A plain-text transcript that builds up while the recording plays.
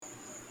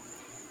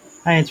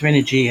Hi, it's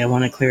Raina G. I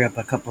want to clear up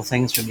a couple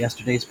things from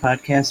yesterday's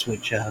podcast,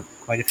 which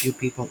quite a few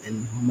people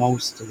in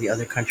most of the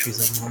other countries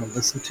of the world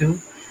listened to.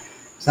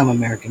 Some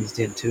Americans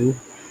did too,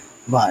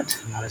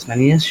 but not as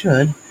many as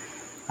should.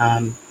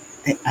 Um,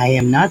 I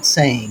am not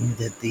saying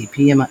that the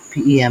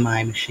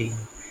PEMI machine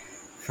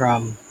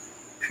from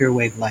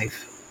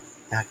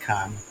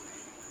PureWaveLife.com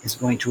is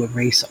going to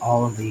erase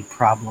all of the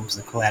problems,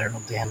 the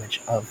collateral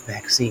damage of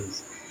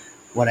vaccines.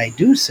 What I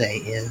do say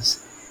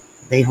is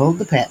they hold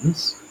the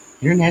patents,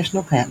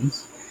 international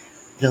patents,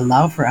 that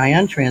allow for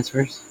ion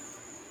transfers,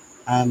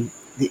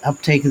 the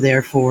uptake,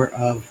 therefore,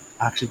 of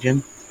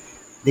oxygen,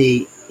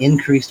 the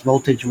increased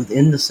voltage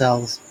within the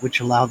cells, which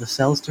allow the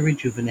cells to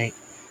rejuvenate,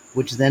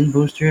 which then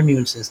boost your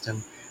immune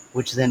system,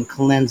 which then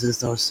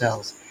cleanses those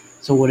cells.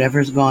 So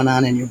whatever's gone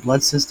on in your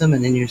blood system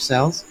and in your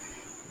cells,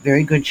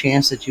 very good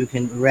chance that you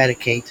can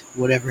eradicate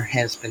whatever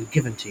has been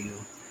given to you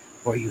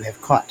or you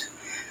have caught.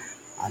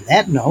 On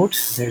that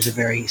note, there's a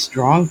very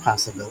strong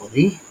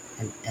possibility,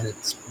 and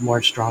it's more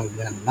strong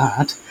than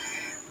not,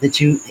 that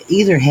you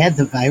either had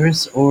the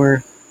virus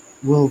or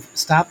will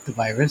stop the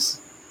virus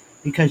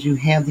because you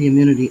have the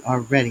immunity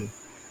already.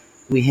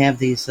 We have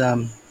these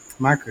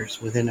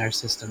markers within our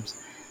systems,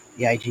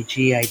 the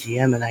IgG,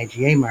 IgM, and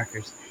IgA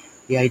markers.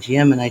 The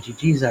IgM and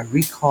IgGs are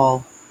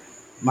recall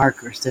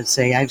markers that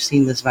say, I've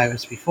seen this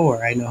virus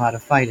before, I know how to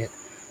fight it.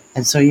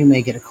 And so you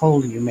may get a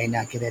cold and you may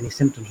not get any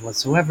symptoms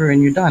whatsoever,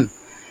 and you're done.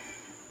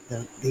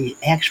 The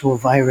actual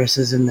virus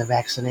is in the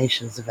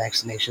vaccinations. The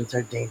vaccinations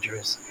are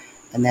dangerous.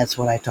 And that's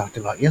what I talked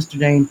about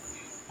yesterday.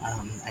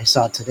 I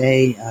saw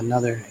today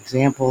another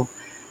example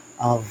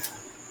of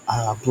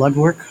blood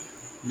work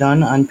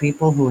done on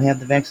people who have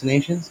the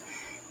vaccinations.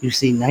 You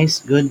see nice,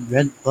 good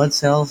red blood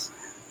cells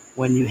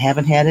when you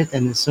haven't had it,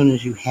 and as soon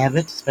as you have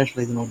it,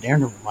 especially the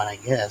Moderna one, I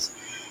guess,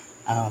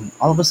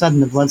 all of a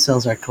sudden the blood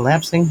cells are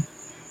collapsing,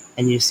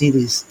 and you see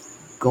these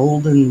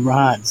golden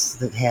rods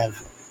that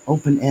have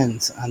open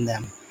ends on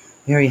them,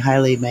 very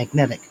highly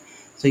magnetic.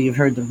 So you've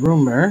heard the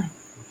rumor,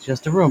 it's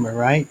just a rumor,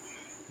 right?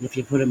 If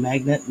you put a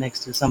magnet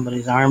next to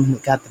somebody's arm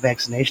that got the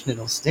vaccination,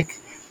 it'll stick.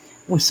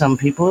 With some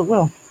people, it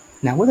will.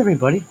 Not with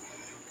everybody,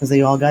 because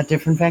they all got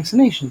different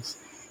vaccinations.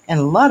 And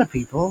a lot of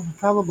people,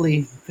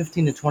 probably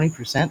 15 to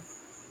 20%,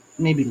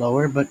 maybe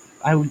lower, but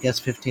I would guess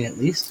 15 at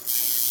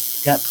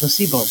least, got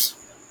placebos.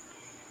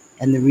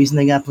 And the reason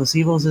they got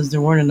placebos is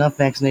there weren't enough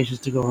vaccinations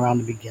to go around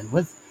to begin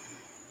with.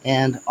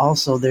 And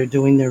also, they're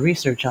doing their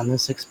research on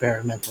this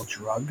experimental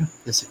drug,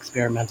 this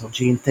experimental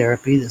gene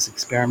therapy, this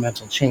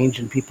experimental change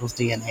in people's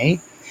DNA,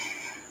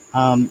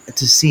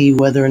 to see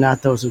whether or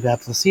not those who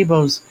got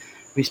placebos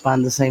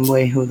respond the same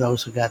way who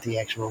those who got the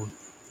actual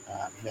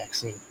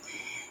vaccine.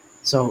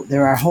 So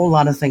there are a whole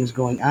lot of things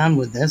going on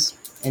with this,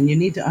 and you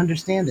need to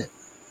understand it.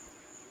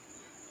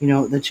 You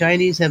know, the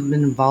Chinese have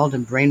been involved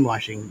in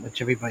brainwashing, which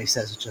everybody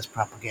says is just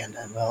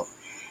propaganda. Well,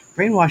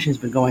 brainwashing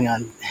has been going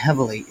on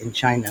heavily in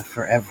China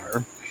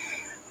forever,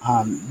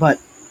 but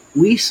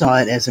we saw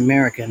it as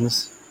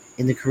Americans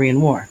in the Korean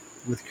War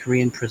with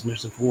Korean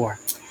prisoners of war.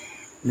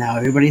 Now,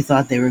 everybody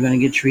thought they were going to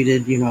get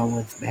treated,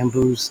 with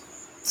bamboo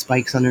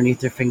spikes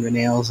underneath their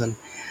fingernails and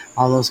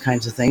all those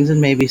kinds of things,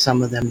 and maybe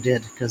some of them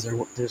did, because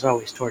there's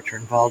always torture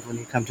involved when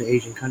you come to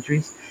Asian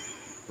countries.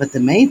 But the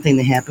main thing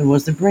that happened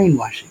was the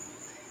brainwashing.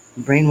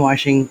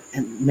 Brainwashing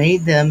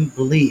made them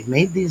believe,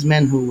 made these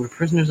men who were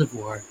prisoners of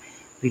war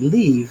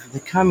believe the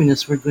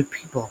communists were good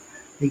people.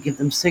 They give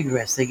them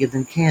cigarettes, they give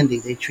them candy,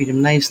 they treat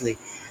them nicely,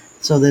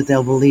 so that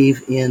they'll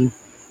believe in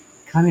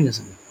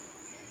communism.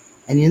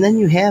 And then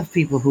you have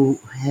people who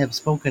have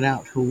spoken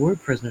out, who were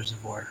prisoners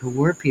of war, who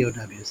were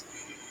POWs,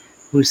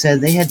 who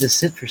said they had to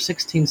sit for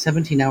 16,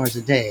 17 hours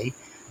a day,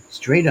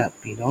 straight up.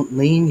 You don't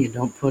lean, you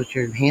don't put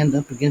your hand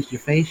up against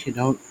your face, you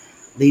don't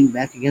lean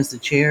back against the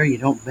chair, you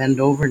don't bend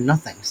over,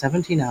 nothing.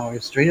 17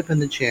 hours straight up in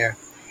the chair,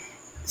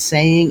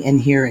 saying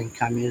and hearing,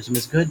 communism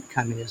is good,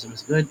 communism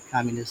is good,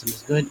 communism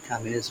is good,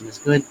 communism is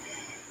good.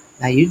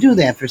 Now you do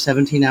that for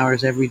 17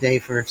 hours every day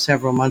for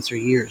several months or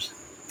years.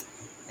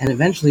 And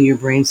eventually your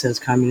brain says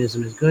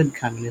communism is good,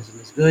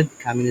 communism is good,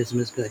 communism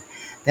is good.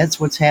 That's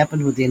what's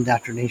happened with the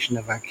indoctrination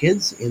of our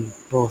kids in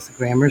both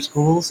grammar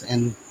schools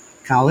and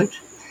college.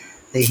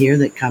 They hear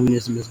that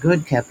communism is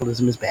good,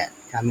 capitalism is bad.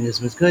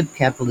 Communism is good,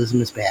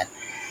 capitalism is bad.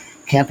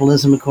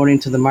 Capitalism, according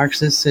to the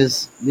Marxists,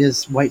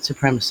 is white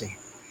supremacy.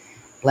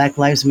 Black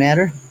Lives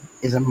Matter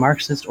is a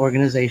Marxist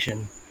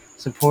organization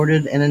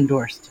supported and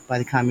endorsed by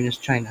the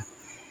Communist China.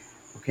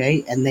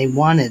 Okay? And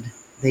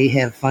they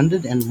have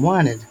funded and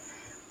wanted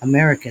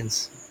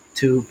Americans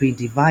to be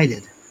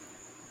divided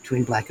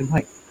between black and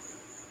white,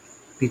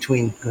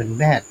 between good and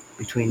bad,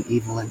 between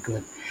evil and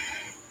good.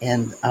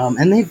 And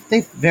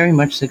they've very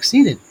much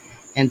succeeded.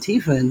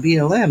 Antifa and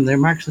BLM, they're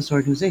Marxist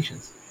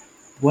organizations.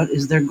 What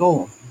is their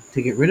goal?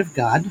 To get rid of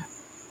God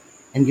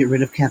and get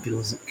rid of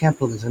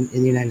capitalism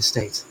in the United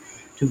States,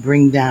 to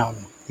bring down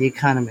the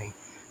economy,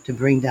 to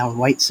bring down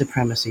white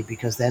supremacy,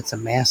 because that's a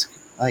mask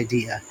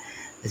idea.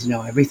 As you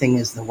know, everything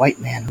is the white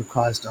man who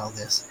caused all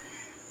this.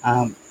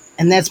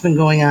 And that's been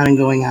going on and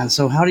going on.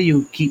 So how do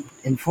you keep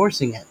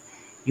enforcing it?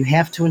 You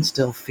have to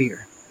instill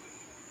fear.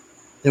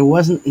 There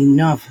wasn't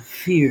enough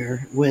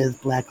fear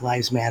with Black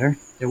Lives Matter.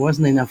 There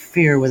wasn't enough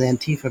fear with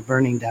Antifa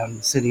burning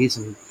down cities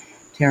and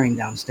tearing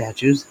down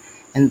statues.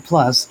 And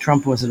plus,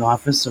 Trump was in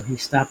office, so he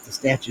stopped the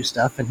statue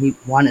stuff and he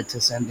wanted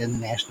to send in the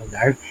National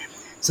Guard.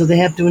 So they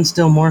have to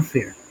instill more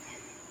fear.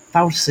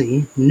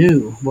 Fauci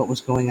knew what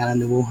was going on in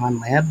the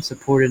Wuhan lab,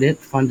 supported it,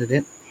 funded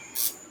it,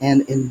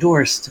 and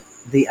endorsed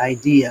the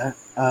idea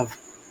of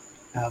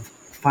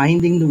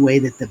finding the way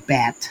that the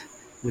bat,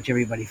 which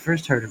everybody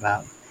first heard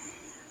about,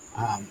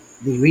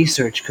 the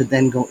research could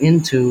then go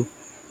into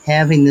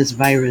having this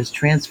virus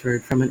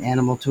transferred from an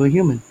animal to a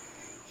human.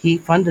 He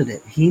funded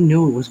it. He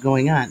knew it was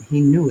going on.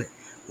 He knew it.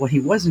 What he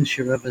wasn't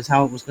sure of is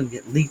how it was going to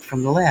get leaked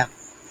from the lab.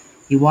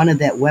 He wanted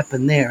that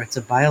weapon there. It's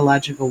a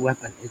biological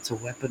weapon. It's a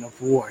weapon of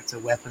war. It's a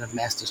weapon of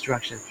mass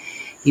destruction.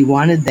 He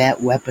wanted that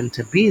weapon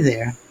to be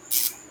there,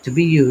 to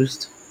be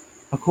used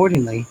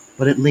accordingly,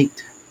 but it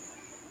leaked.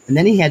 And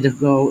then he had to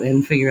go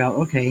and figure out,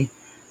 okay,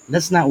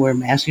 let's not wear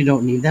masks. You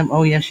don't need them.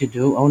 Oh, yes, you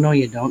do. Oh, no,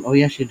 you don't. Oh,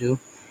 yes, you do.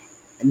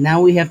 And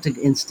now we have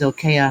to instill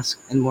chaos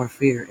and more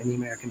fear in the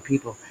American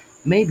people,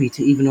 maybe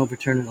to even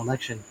overturn an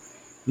election,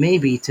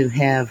 maybe to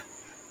have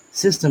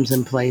systems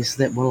in place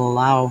that will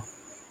allow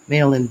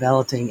mail-in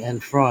balloting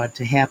and fraud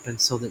to happen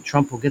so that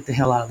Trump will get the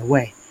hell out of the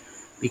way,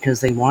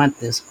 because they want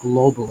this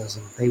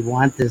globalism. They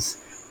want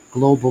this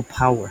global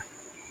power.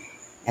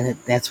 And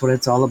that's what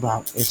it's all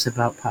about. It's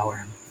about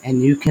power.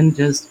 And you can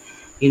just,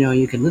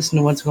 you can listen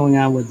to what's going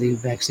on with the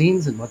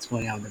vaccines and what's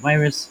going on with the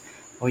virus,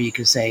 or you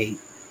can say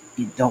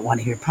you don't want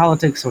to hear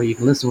politics, or you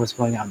can listen to what's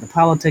going on with the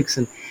politics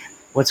and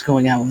what's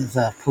going on with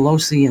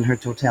Pelosi and her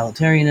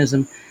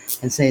totalitarianism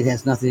and say it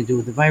has nothing to do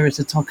with the virus.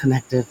 It's all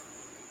connected.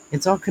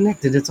 It's all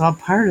connected. It's all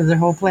part of their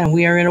whole plan.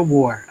 We are in a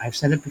war. I've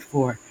said it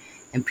before,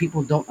 and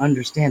people don't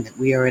understand it.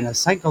 We are in a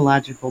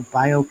psychological,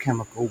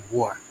 biochemical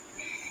war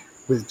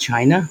with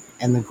China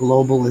and the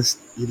globalist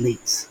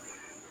elites.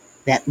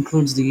 That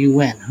includes the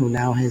UN, who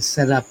now has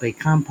set up a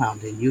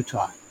compound in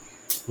Utah.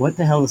 What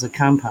the hell is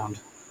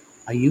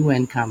a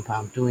UN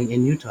compound, doing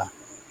in Utah?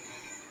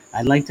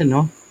 I'd like to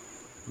know.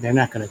 They're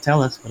not going to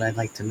tell us, but I'd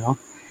like to know.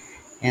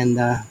 And,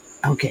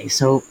 okay,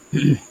 so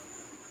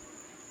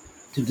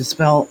to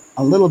dispel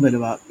a little bit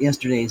about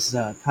yesterday's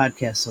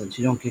podcast so that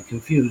you don't get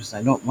confused.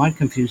 I don't want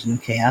confusion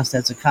and chaos.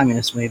 That's a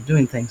communist way of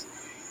doing things.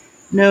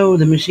 No,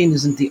 the machine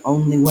isn't the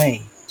only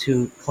way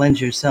to cleanse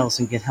your cells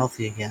and get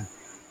healthy again.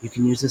 You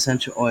can use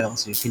essential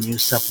oils. You can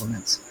use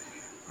supplements.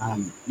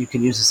 You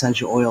can use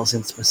essential oils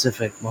in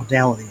specific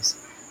modalities.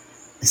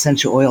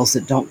 Essential oils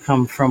that don't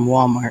come from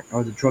Walmart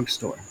or the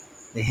drugstore.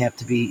 They have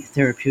to be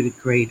therapeutic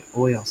grade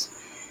oils.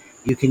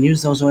 You can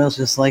use those oils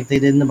just like they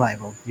did in the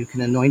Bible. You can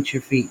anoint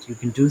your feet. You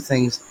can do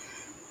things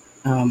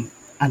on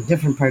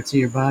different parts of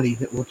your body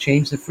that will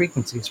change the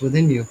frequencies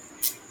within you.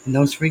 And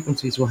those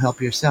frequencies will help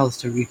your cells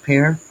to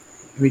repair,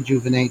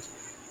 rejuvenate,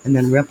 and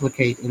then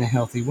replicate in a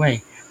healthy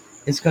way.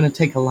 It's going to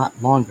take a lot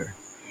longer.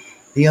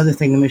 The other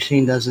thing the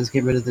machine does is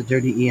get rid of the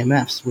dirty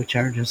EMFs, which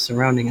are just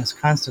surrounding us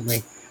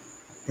constantly.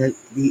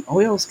 The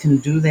oils can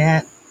do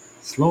that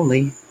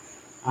slowly,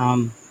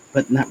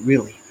 but not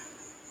really,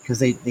 because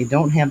they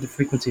don't have the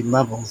frequency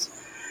levels.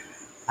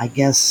 I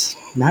guess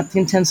not the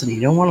intensity.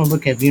 You don't want to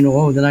look at,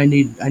 that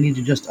I need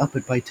to just up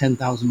it by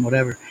 10,000,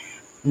 whatever.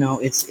 No,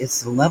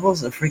 it's the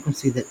levels of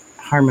frequency that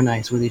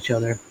harmonize with each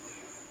other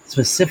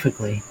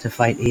specifically to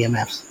fight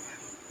EMFs.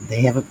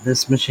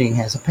 This machine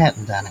has a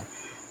patent on it.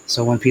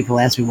 So when people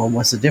ask me, well,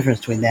 what's the difference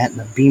between that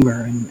and a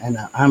Beamer and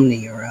an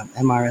Omni or a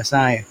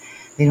MRSI?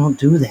 They don't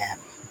do that.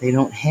 They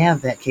don't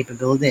have that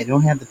capability. They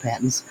don't have the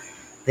patents.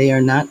 They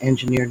are not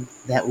engineered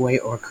that way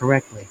or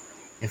correctly.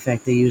 In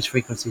fact, they use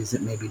frequencies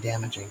that may be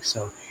damaging.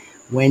 So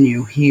when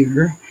you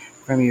hear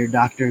from your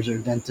doctors or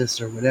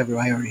dentists or whatever,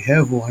 I already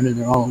have one and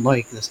they're all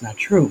alike, that's not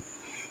true.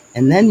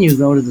 And then you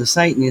go to the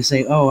site and you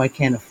say, oh, I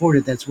can't afford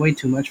it. That's way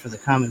too much for the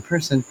common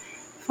person.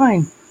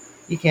 Fine.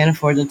 You can't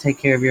afford to take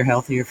care of your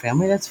health or your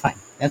family. That's fine.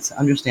 That's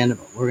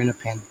understandable. We're in a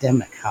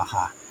pandemic,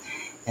 haha.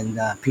 And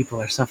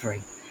people are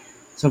suffering.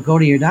 So go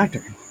to your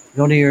doctor.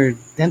 Go to your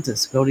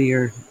dentist. Go to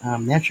your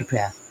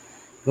naturopath.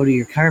 Go to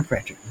your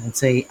chiropractor and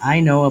say,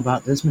 I know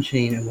about this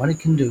machine and what it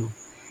can do,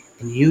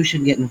 and you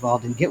should get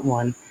involved and get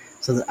one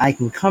so that I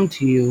can come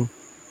to you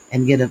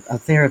and get a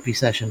therapy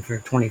session for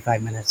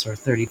 25 minutes or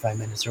 35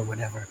 minutes or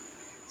whatever,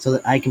 so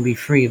that I can be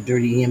free of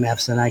dirty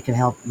EMFs and I can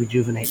help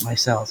rejuvenate my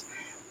cells.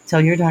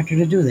 Tell your doctor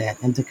to do that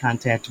and to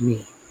contact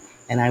me,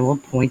 and I will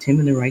point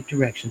him in the right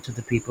direction to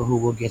the people who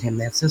will get him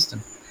that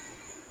system.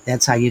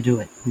 That's how you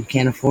do it. You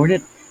can't afford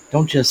it?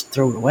 Don't just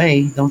throw it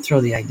away. Don't throw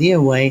the idea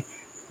away.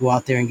 Go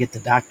out there and get the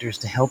doctors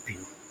to help you.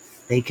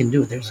 They can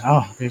do it.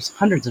 There's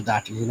hundreds of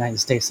doctors in the United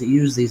States that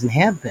use these and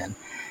have been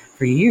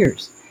for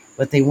years,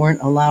 but they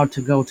weren't allowed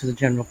to go to the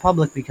general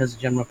public because the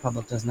general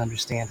public doesn't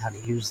understand how to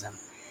use them.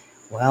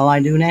 Well, I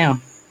do now,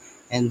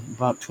 and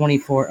about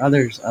 24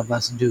 others of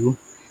us do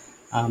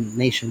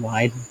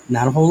nationwide.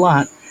 Not a whole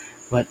lot,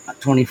 but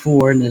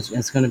 24, and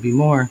it's going to be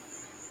more.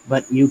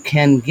 But you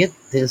can get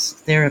this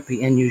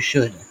therapy, and you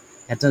should.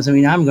 That doesn't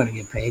mean I'm going to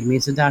get paid. It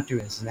means the doctor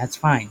is, and that's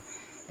fine.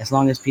 As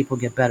long as people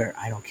get better,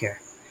 I don't care.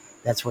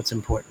 That's what's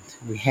important.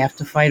 We have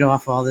to fight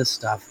off all this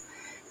stuff,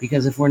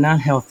 because if we're not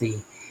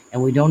healthy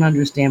and we don't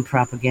understand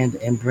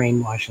propaganda and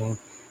brainwashing,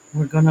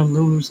 we're going to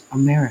lose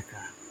America.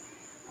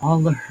 All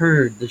the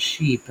herd, the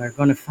sheep, are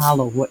going to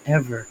follow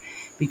whatever,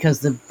 because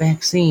the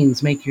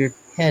vaccines make your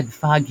head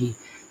foggy.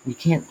 You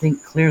can't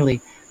think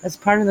clearly. That's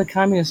part of the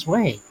communist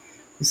way.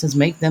 It says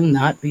make them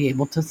not be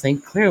able to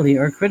think clearly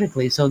or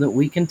critically so that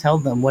we can tell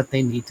them what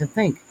they need to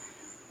think.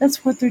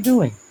 That's what they're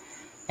doing.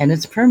 And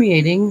it's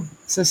permeating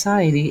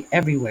society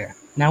everywhere.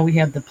 Now we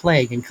have the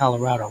plague in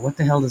Colorado. What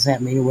the hell does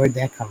that mean? Where'd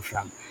that come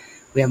from?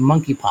 We have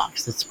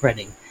monkeypox that's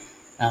spreading.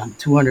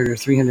 200 or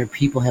 300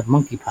 people have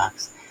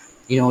monkeypox.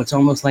 It's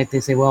almost like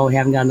they say, well, we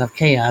haven't got enough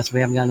chaos. We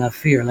haven't got enough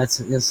fear.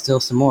 Let's still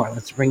some more.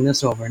 Let's bring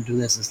this over and do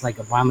this. It's like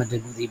Obama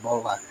did with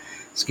Ebola.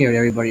 Scared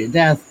everybody to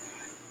death.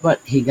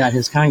 But he got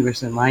his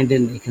Congress in line,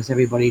 didn't he? Because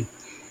everybody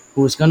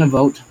who was going to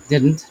vote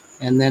didn't.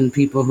 And then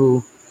people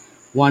who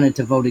wanted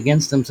to vote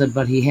against him said,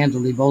 but he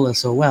handled Ebola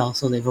so well,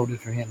 so they voted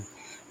for him.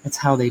 That's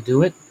how they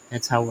do it.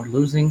 That's how we're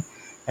losing.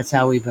 That's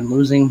how we've been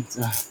losing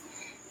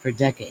for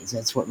decades.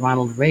 That's what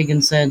Ronald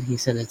Reagan said. He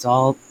said it's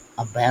all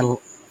a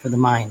battle for the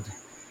mind.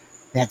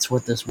 That's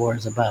what this war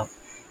is about.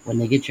 When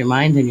they get your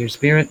mind and your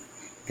spirit,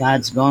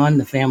 God's gone,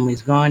 the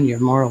family's gone, your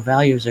moral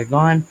values are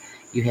gone.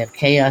 You have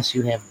chaos,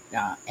 you have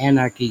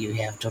anarchy, you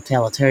have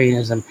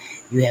totalitarianism,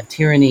 you have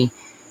tyranny,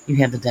 you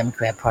have the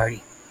Democrat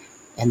Party,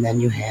 and then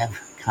you have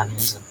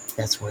communism.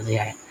 That's where they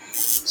are.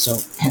 So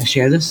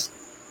share this,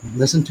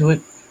 listen to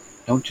it.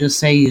 Don't just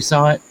say you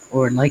saw it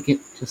or like it,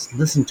 just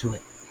listen to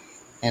it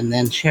and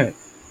then share it.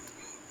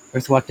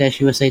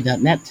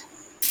 earthwalk-usa.net,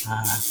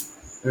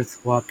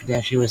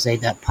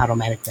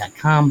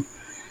 earthwalk-usa.podomatic.com.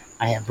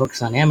 I have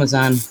books on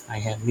Amazon. I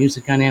have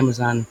music on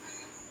Amazon.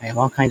 I have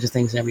all kinds of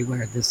things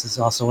everywhere. This is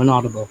also an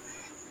Audible.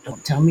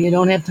 Don't tell me you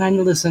don't have time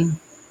to listen.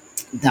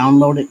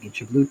 Download it, get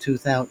your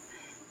Bluetooth out,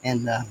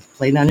 and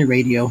play it on your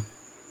radio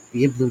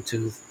via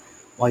Bluetooth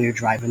while you're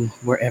driving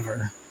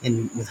wherever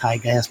with high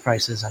gas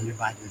prices under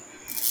Biden.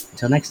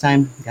 Until next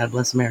time, God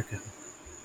bless America.